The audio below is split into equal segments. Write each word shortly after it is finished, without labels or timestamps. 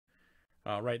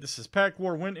All right, this is Pack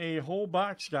War. Win a whole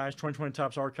box, guys. 2020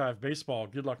 Topps Archive Baseball.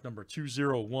 Good luck number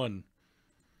 201.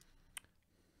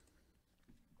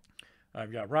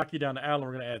 I've got Rocky down to Allen.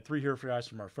 We're going to add 3 here for you guys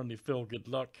from our friendly Phil. Good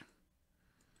luck.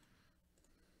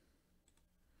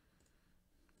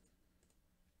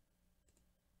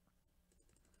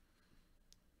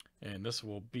 And this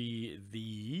will be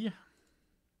the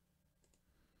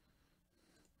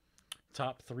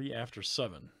top 3 after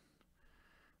 7.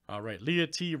 All right, Leah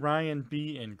T, Ryan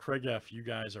B, and Craig F. You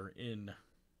guys are in.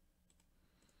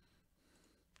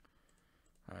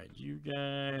 All right, you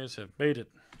guys have made it.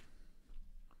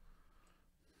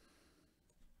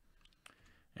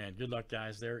 And good luck,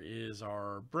 guys. There is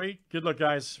our break. Good luck,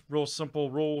 guys. Real simple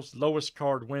rules. Lowest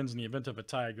card wins. In the event of a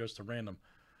tie, it goes to random.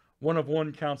 1 of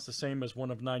 1 counts the same as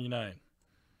 1 of 99.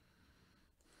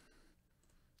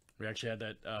 We actually had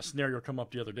that scenario come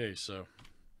up the other day. So,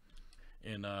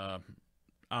 in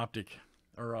Optic,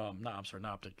 or not, I'm sorry,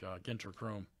 not Optic, Ginter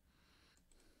Chrome.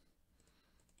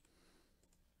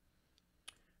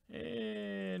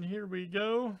 And here we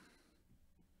go.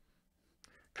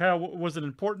 Kyle, was it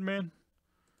important, man?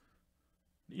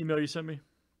 The email you sent me?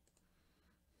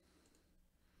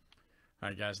 All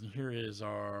right, guys, and here is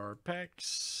our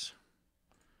packs.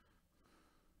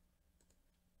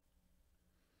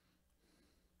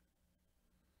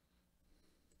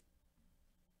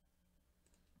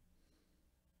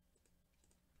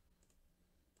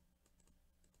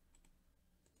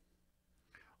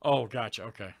 Oh, gotcha.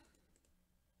 Okay.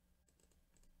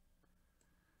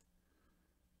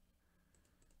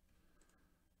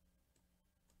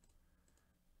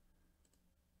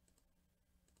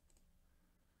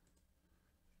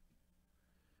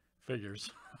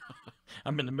 Figures.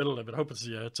 I'm in the middle of it. Hope it's,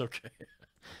 yeah, it's okay.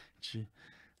 Gee.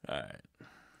 All right.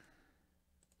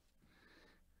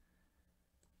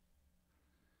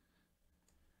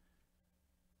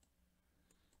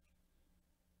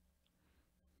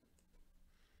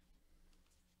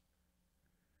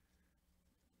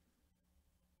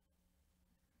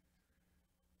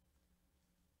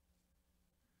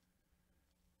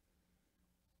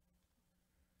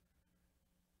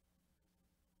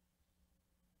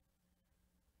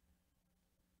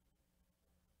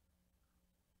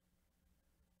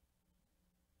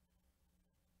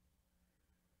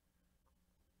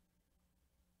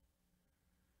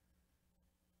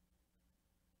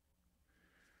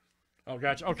 Oh,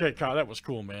 gotcha. Okay, Kyle, that was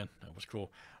cool, man. That was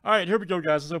cool. All right, here we go,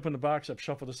 guys. Let's open the box up,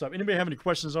 shuffle this up. Anybody have any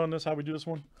questions on this, how we do this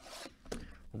one?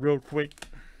 Real quick.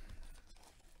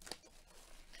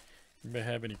 Anybody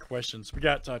have any questions? We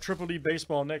got Triple E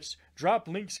Baseball next. Drop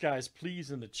links, guys,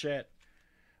 please, in the chat.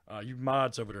 You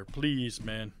mods over there, please,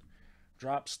 man.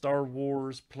 Drop Star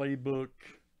Wars, Playbook,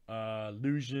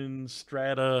 Illusion,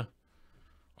 Strata,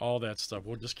 all that stuff.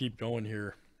 We'll just keep going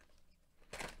here.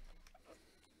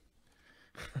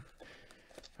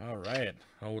 All right,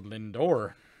 old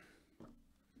Lindor.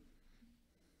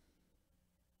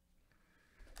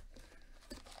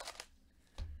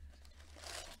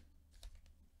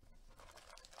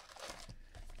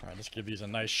 All right, let's give these a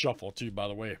nice shuffle too, by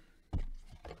the way.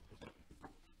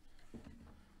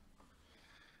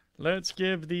 Let's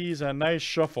give these a nice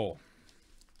shuffle.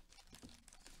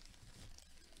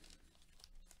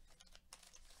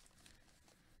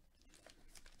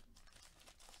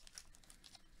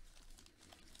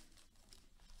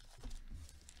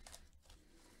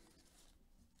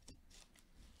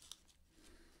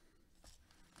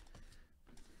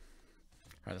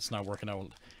 All right, that's not working out.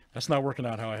 That's not working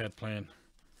out how I had planned.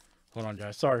 Hold on,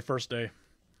 guys. Sorry, first day.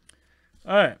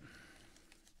 All right.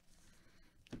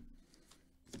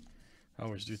 I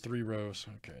always do 3 rows.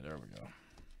 Okay, there we go.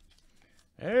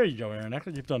 There you go, Aaron. Act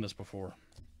like you've done this before.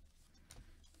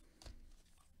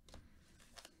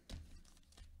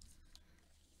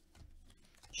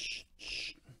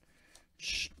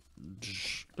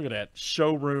 Look at that.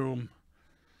 Showroom.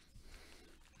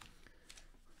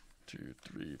 2,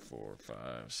 3, 4, 5,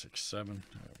 6, 7.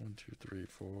 1, 2, 3,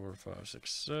 4, 5,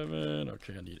 6, 7.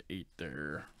 Okay, I need 8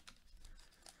 there.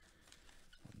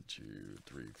 1, 2,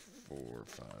 3, 4,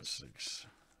 5, 6,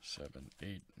 7,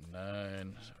 8,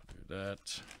 9. So I'll do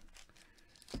that.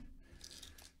 2,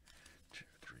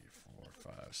 3,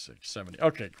 4, 5, 6, 7.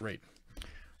 Okay, great.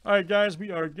 All right, guys,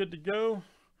 we are good to go.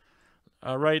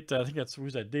 All right, I think that's,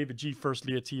 who's that? David G. First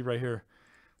Leah T right here.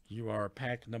 You are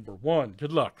pack number 1.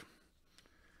 Good luck.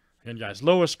 Again, guys,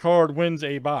 lowest card wins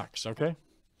a box, okay?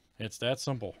 It's that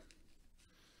simple.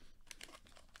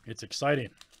 It's exciting.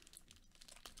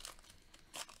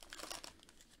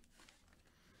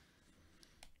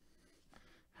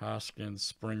 Hoskins,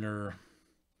 Springer.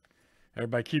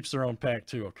 Everybody keeps their own pack,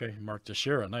 too, okay? Mark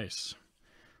Teixeira, nice.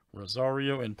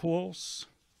 Rosario and Pulse.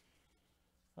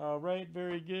 All right,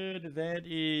 very good. That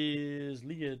is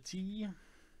Leah T.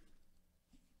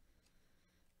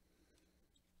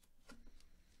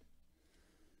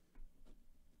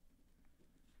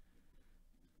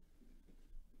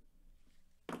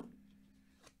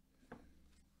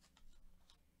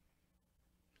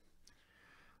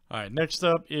 All right, next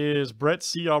up is Brett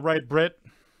C. All right, Brett.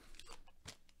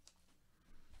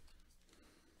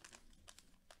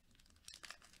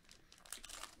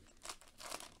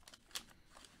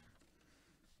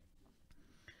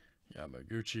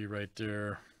 Yamaguchi right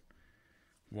there.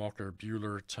 Walker,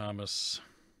 Bueller, Thomas,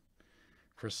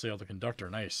 Chris Sale, the conductor.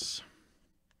 Nice.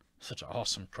 Such an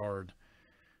awesome card.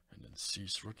 And then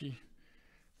Cease rookie.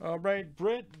 All right,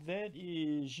 Brett, that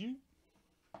is you.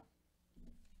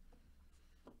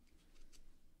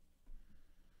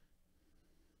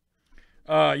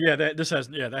 Yeah,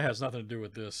 that has nothing to do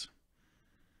with this.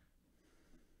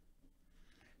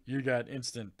 You got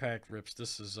instant pack rips.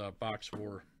 This is Box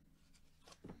War.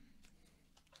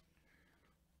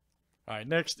 All right,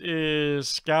 next is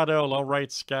Scott L. All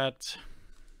right, Scott.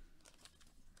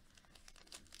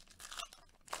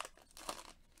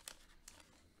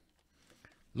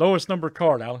 Lowest number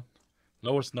card, Alan.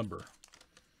 Lowest number.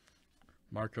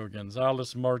 Marco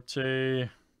Gonzalez Marte.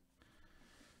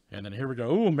 And then here we go.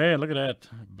 Oh, man, look at that.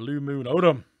 Blue Moon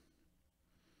Odom.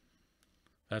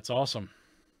 That's awesome.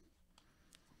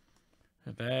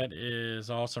 That is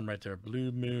awesome right there.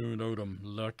 Blue Moon Odom.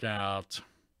 Look out.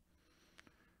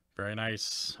 Very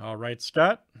nice. All right,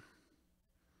 Scott.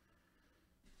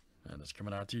 And it's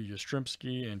coming out to you,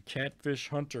 Yastrzemski and Catfish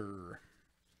Hunter.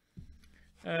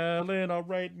 Alan, all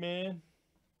right, man.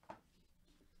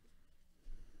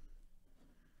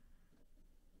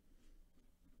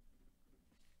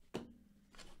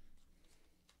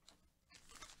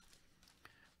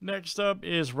 Next up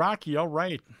is Rocky. All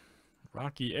right.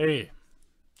 Rocky A.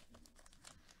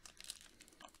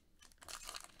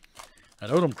 That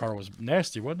Odom card was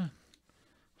nasty, wasn't it?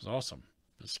 It was awesome.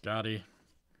 Biscotti,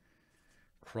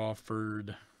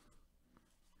 Crawford,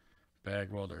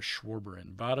 Bagwell, there's Schwarber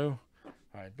and Votto.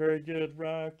 All right, very good,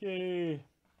 Rocky.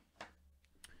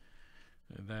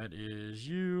 And that is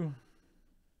you.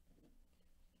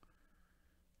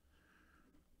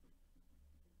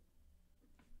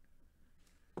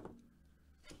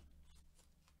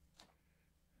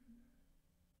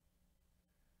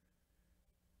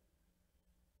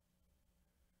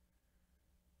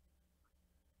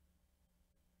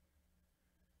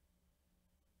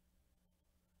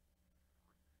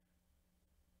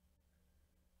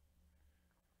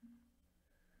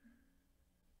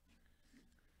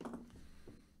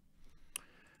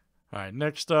 All right,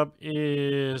 next up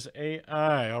is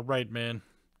AI. All right, man.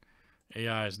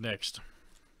 AI is next.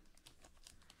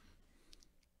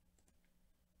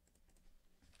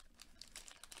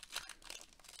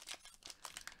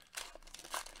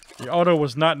 The auto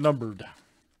was not numbered.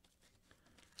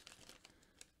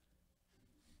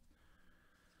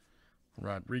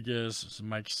 Rodriguez,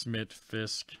 Mike Smith,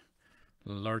 Fisk,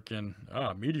 Larkin.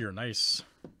 Ah, Meteor, nice.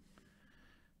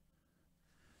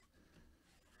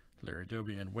 Larry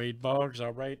Doby and Wade Boggs.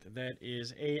 All right, that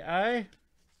is AI.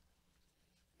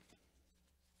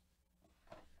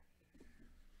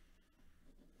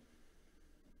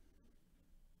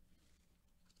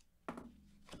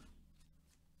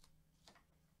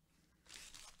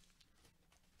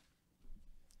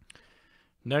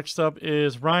 Next up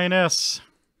is Ryan S.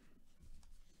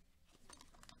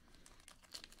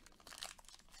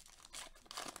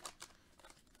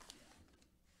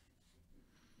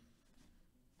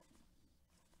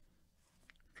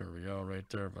 Gurriel right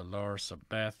there, Villar,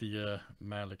 Sabathia,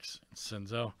 Malik,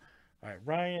 Senzel. All right,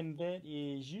 Ryan, that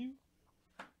is you.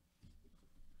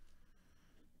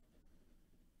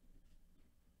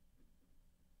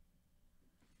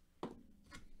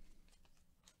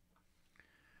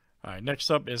 All right,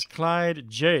 next up is Clyde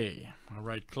J. All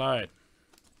right, Clyde.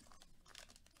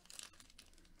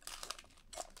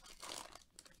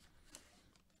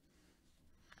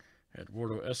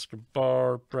 Eduardo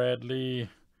Escobar, Bradley.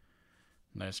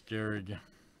 Nice Gehrig.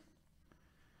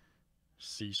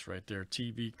 Cease right there.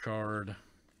 TV card.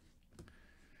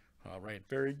 All right.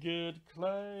 Very good,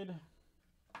 Clyde.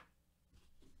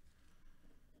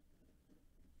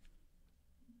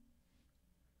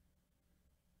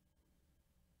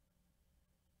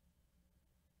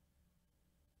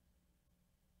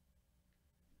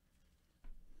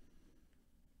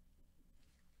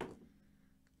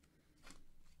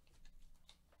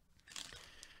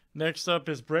 Next up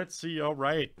is Brett C. All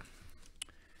right.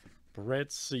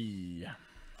 Brett C.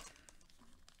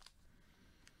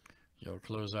 You'll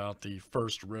close out the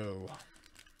first row.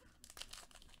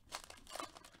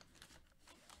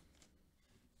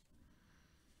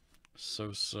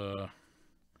 Sosa.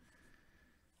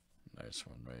 Nice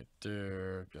one right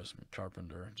there. Justin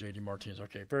Carpenter. J.D. Martinez.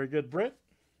 Okay, very good, Britt.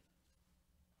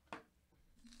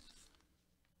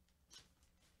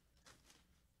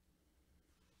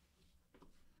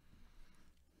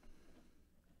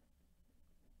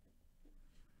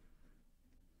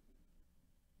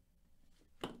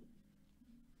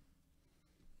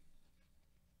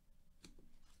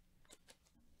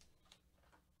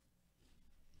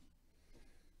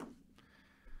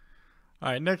 All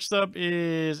right, next up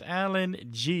is Alan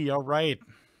G. All right.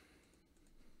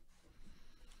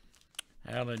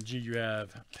 Alan G, you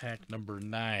have pack number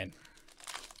 9.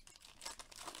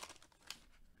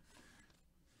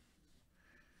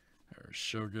 There's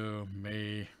Shogo,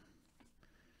 May,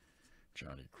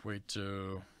 Johnny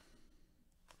Cueto.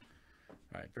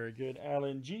 All right, very good,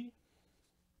 Alan G.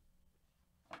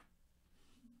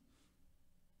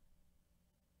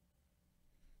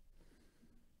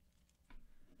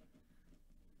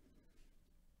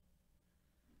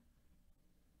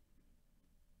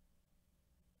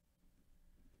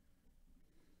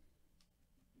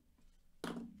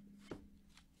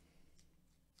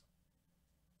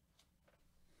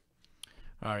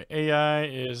 All right, AI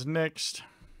is next.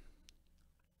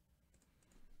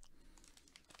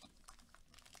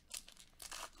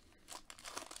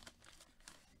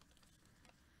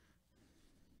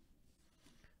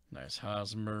 Nice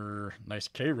Hosmer. Nice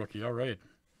K rookie. All right.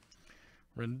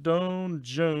 Rendon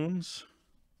Jones.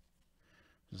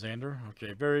 Xander.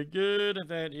 Okay, very good.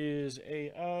 That is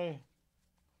AI.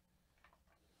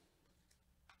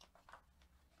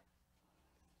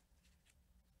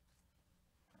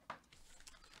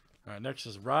 All right, next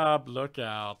is Rob. Look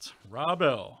out. Rob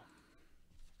L.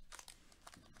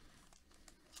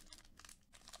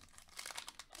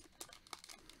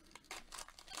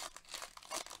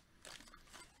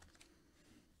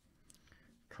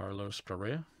 Carlos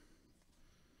Correa.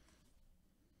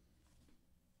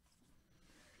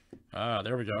 Ah,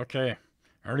 there we go. Okay.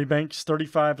 Ernie Banks,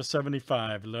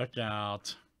 35/75. Look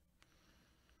out.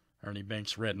 Ernie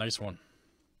Banks red. Nice one.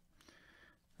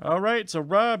 All right, so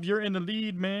Rob, you're in the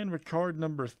lead, man, with card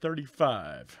number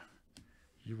 35.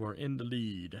 You are in the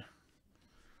lead.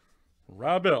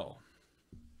 Rob L.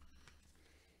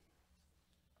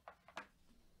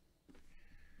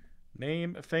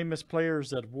 Name famous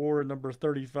players that wore number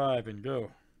 35 and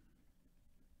go.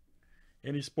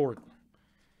 Any sport.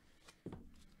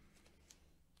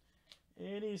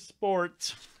 Any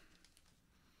sport.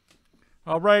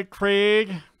 All right,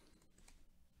 Craig.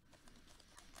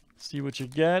 See what you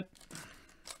get.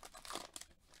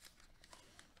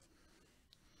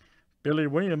 Billy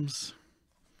Williams.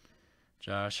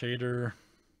 Josh Hader.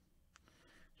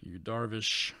 Hugh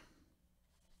Darvish.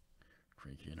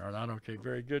 Craig Arnott. Okay,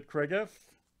 very good, Craig F.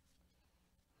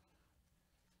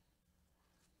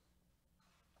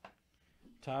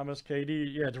 Thomas,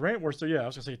 KD. Yeah, Durant were still, yeah, I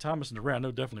was going to say Thomas and Durant, I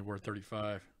know definitely were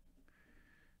 35.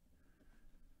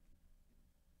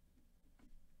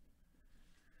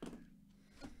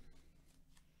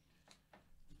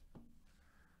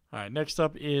 All right, next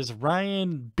up is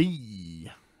Ryan B.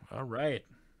 All right.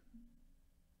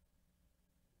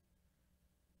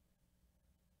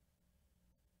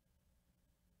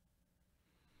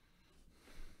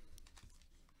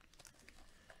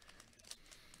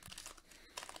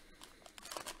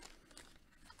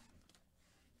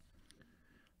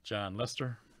 John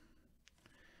Lester.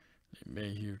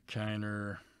 Mayhew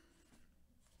Kiner.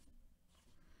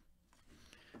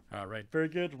 All right, very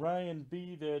good. Ryan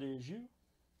B, that is you.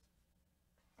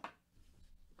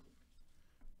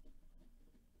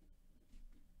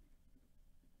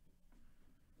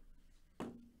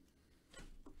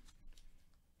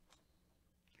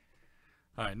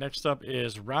 All right, next up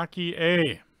is Rocky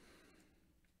A.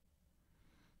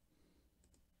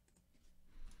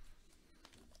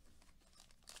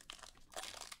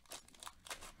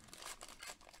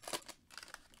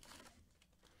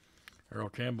 Earl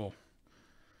Campbell.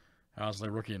 Owsley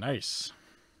rookie, nice.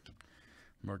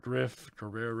 McGriff,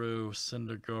 Guerrero,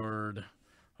 Syndergaard.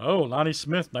 Oh, Lonnie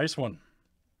Smith, nice one.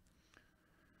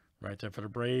 Right there for the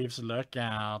Braves. Look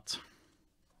out.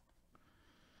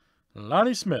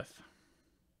 Lonnie Smith.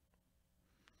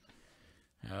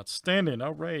 Outstanding.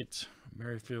 All right.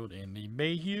 Merrifield and the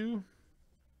Mayhew.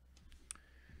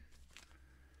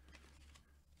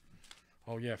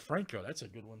 Oh, yeah, Franco. That's a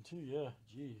good one, too. Yeah,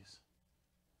 jeez.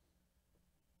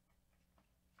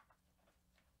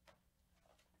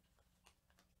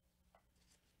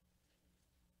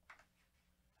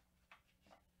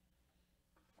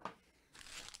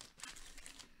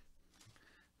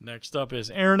 Next up is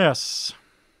Aaron S.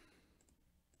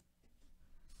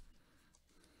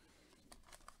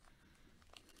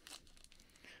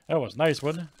 That was nice,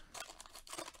 wasn't it?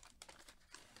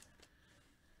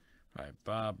 All right,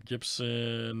 Bob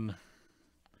Gibson.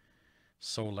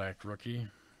 Solak rookie.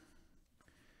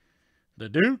 The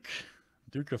Duke.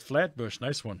 Duke of Flatbush.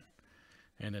 Nice one.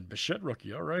 And then Bichette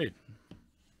rookie. All right.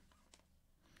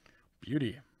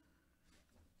 Beauty.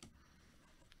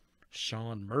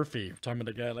 Sean Murphy. We're talking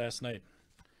about the guy last night.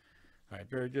 All right,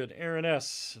 very good. Aaron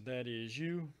S., that is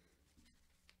you.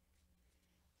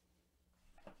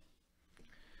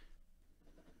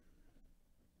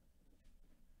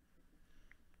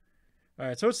 All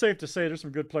right, so it's safe to say there's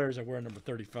some good players that wear number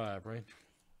 35, right?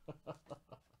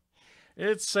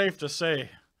 It's safe to say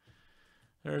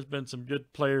there's been some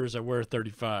good players that wear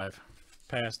 35,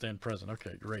 past and present.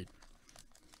 Okay, great.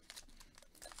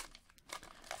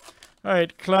 All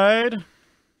right, Clyde.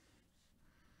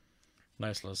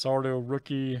 Nice Luzardo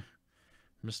rookie.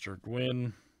 Mr.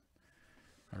 Gwynn.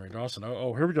 All right, Dawson.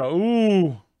 Oh, here we go.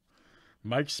 Ooh.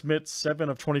 Mike Smith, 7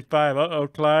 of 25. Uh-oh,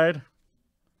 Clyde.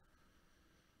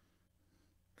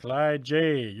 Clyde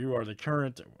J., you are the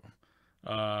current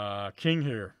king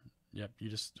here. Yep, you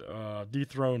just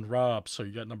dethroned Rob, so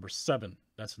you got number 7.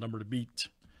 That's the number to beat.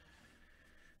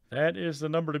 That is the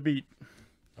number to beat.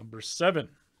 Number 7.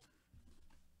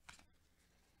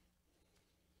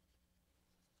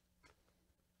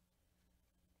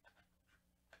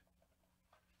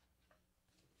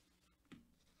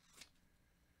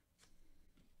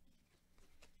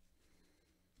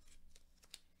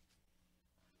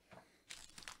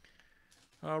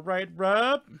 All right,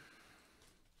 Rob.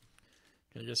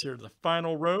 I guess here to the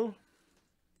final row.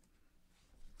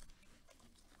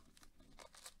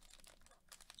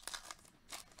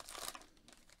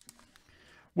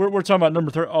 We're talking about number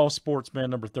 30, all sports,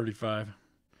 man, number 35.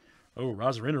 Oh,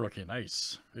 Rosarina rookie,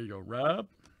 nice. There you go, Rob.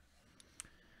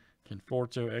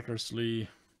 Conforto, Eckersley,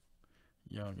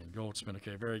 Young, and Goldsmith.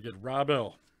 Okay, very good. Rob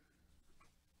L.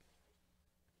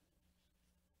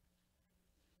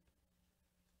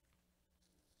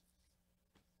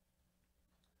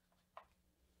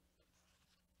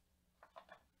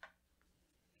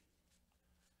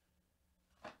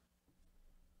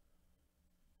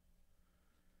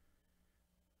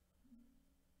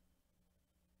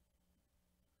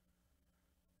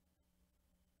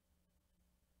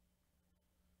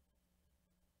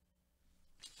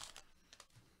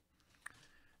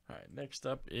 All right, next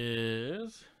up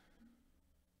is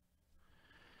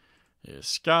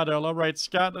Scott L. All right,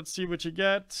 Scott, let's see what you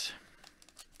get.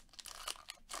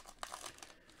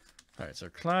 All right, so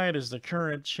Clyde is the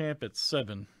current champ at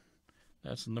 7.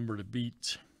 That's the number to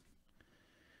beat.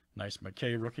 Nice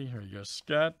McKay rookie. Here you go,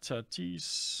 Scott,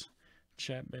 Tatis,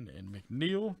 Chapman, and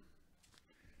McNeil.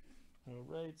 All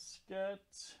right, Scott.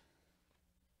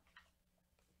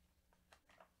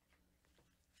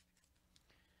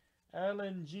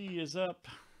 Alan G. is up.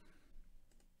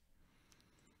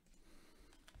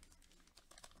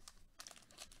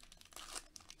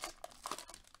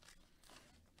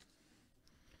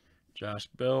 Josh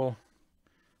Bell,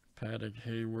 Paddock,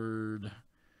 Hayward,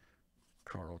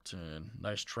 Carlton.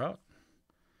 Nice Trout.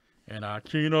 And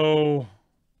Aquino.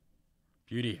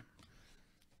 Beauty.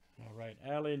 All right,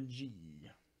 Alan G.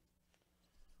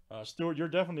 Stuart, you're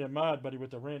definitely a mod, buddy,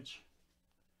 with the wrench.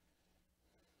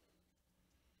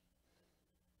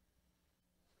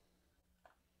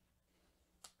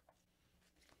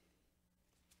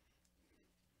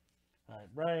 All right,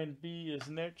 Ryan B. is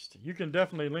next. You can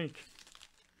definitely link.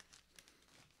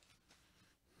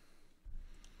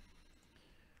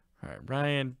 All right,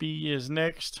 Ryan B. is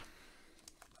next.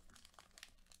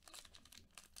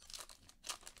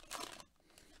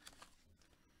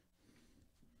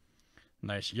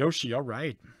 Nice Yoshi, all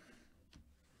right.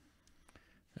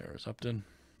 There's Upton.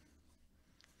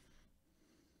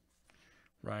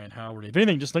 Ryan Howard. If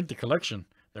anything, just link the collection.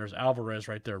 There's Alvarez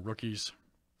right there, rookies.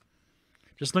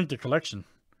 Just link the collection.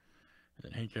 And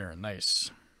then Hank Aaron, nice.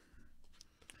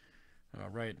 All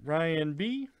right, Ryan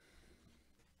B.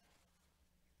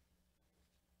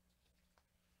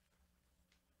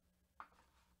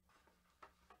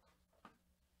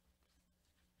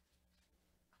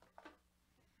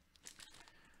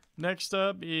 Next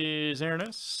up is Aaron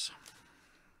S.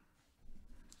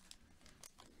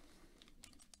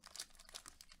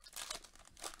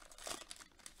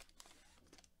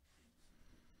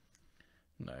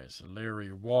 Nice.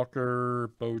 Larry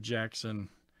Walker, Bo Jackson,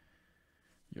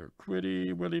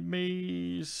 Urquidy, Willie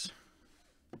Mays,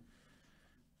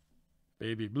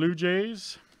 Baby Blue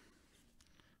Jays,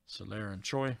 Soler and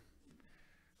Choi.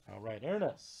 All right, Aaron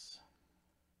S.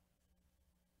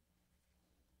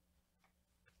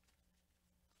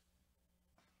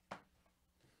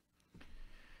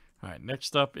 All right,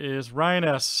 next up is Ryan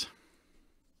S.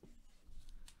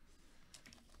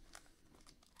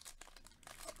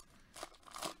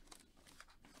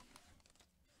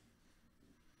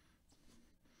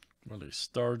 Willie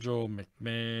Stargell,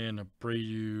 McMahon,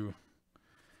 Abreu,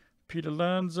 Pete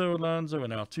Alonso,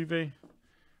 and Altuve.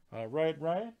 All right,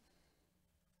 Ryan.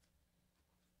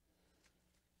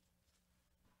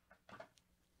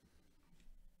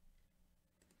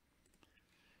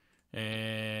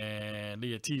 And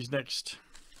Leah T's next.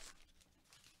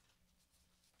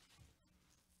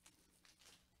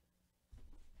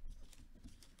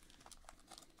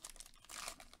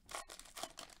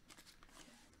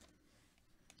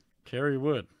 Kerry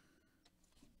Wood.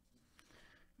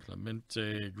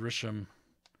 Clemente, Grisham,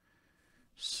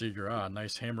 Seager. Ah,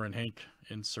 nice Hammer and Hank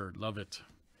insert. Love it.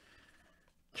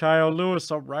 Kyle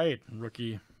Lewis. All right.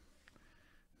 Rookie.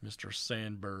 Mr.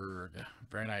 Sandberg.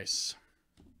 Very nice.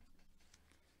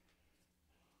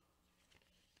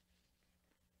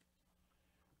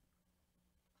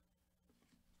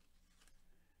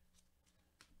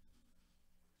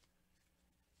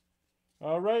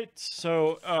 All right,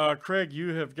 so Craig,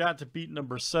 you have got to beat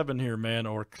number 7 here, man,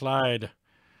 or Clyde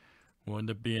will end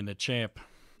up being the champ.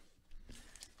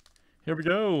 Here we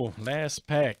go, last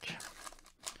pack.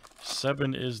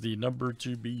 7 is the number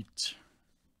to beat.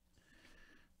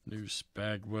 Noose,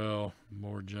 Bagwell,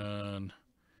 Morjan,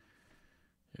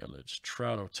 Yelich,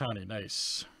 Trout, Ohtani,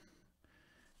 nice.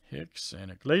 Hicks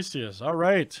and Iglesias. All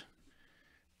right,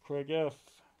 Craig F.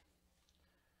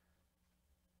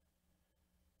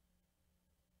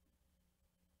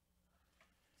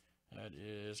 That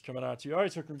is coming out to you. All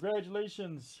right, so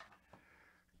congratulations.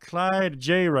 Clyde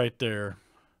J right there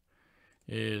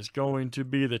is going to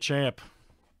be the champ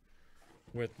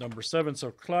with number 7.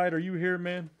 So, Clyde, are you here,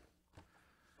 man?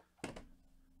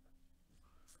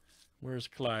 Where's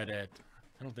Clyde at?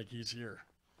 I don't think he's here.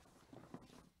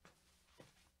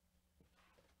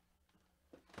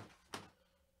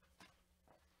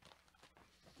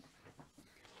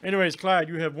 Anyways, Clyde,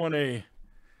 you have won a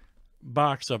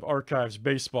box of Archives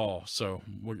baseball, so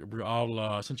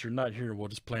I'll since you're not here, we'll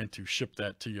just plan to ship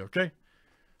that to you. Okay,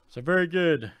 so very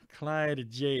good, Clyde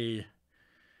J,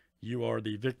 you are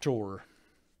the victor.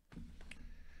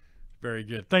 Very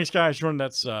good. Thanks, guys, for joining.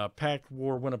 That's Pack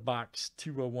War Win a Box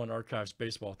 201 Archives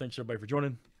baseball. Thanks everybody for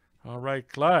joining. All right,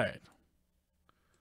 Clyde.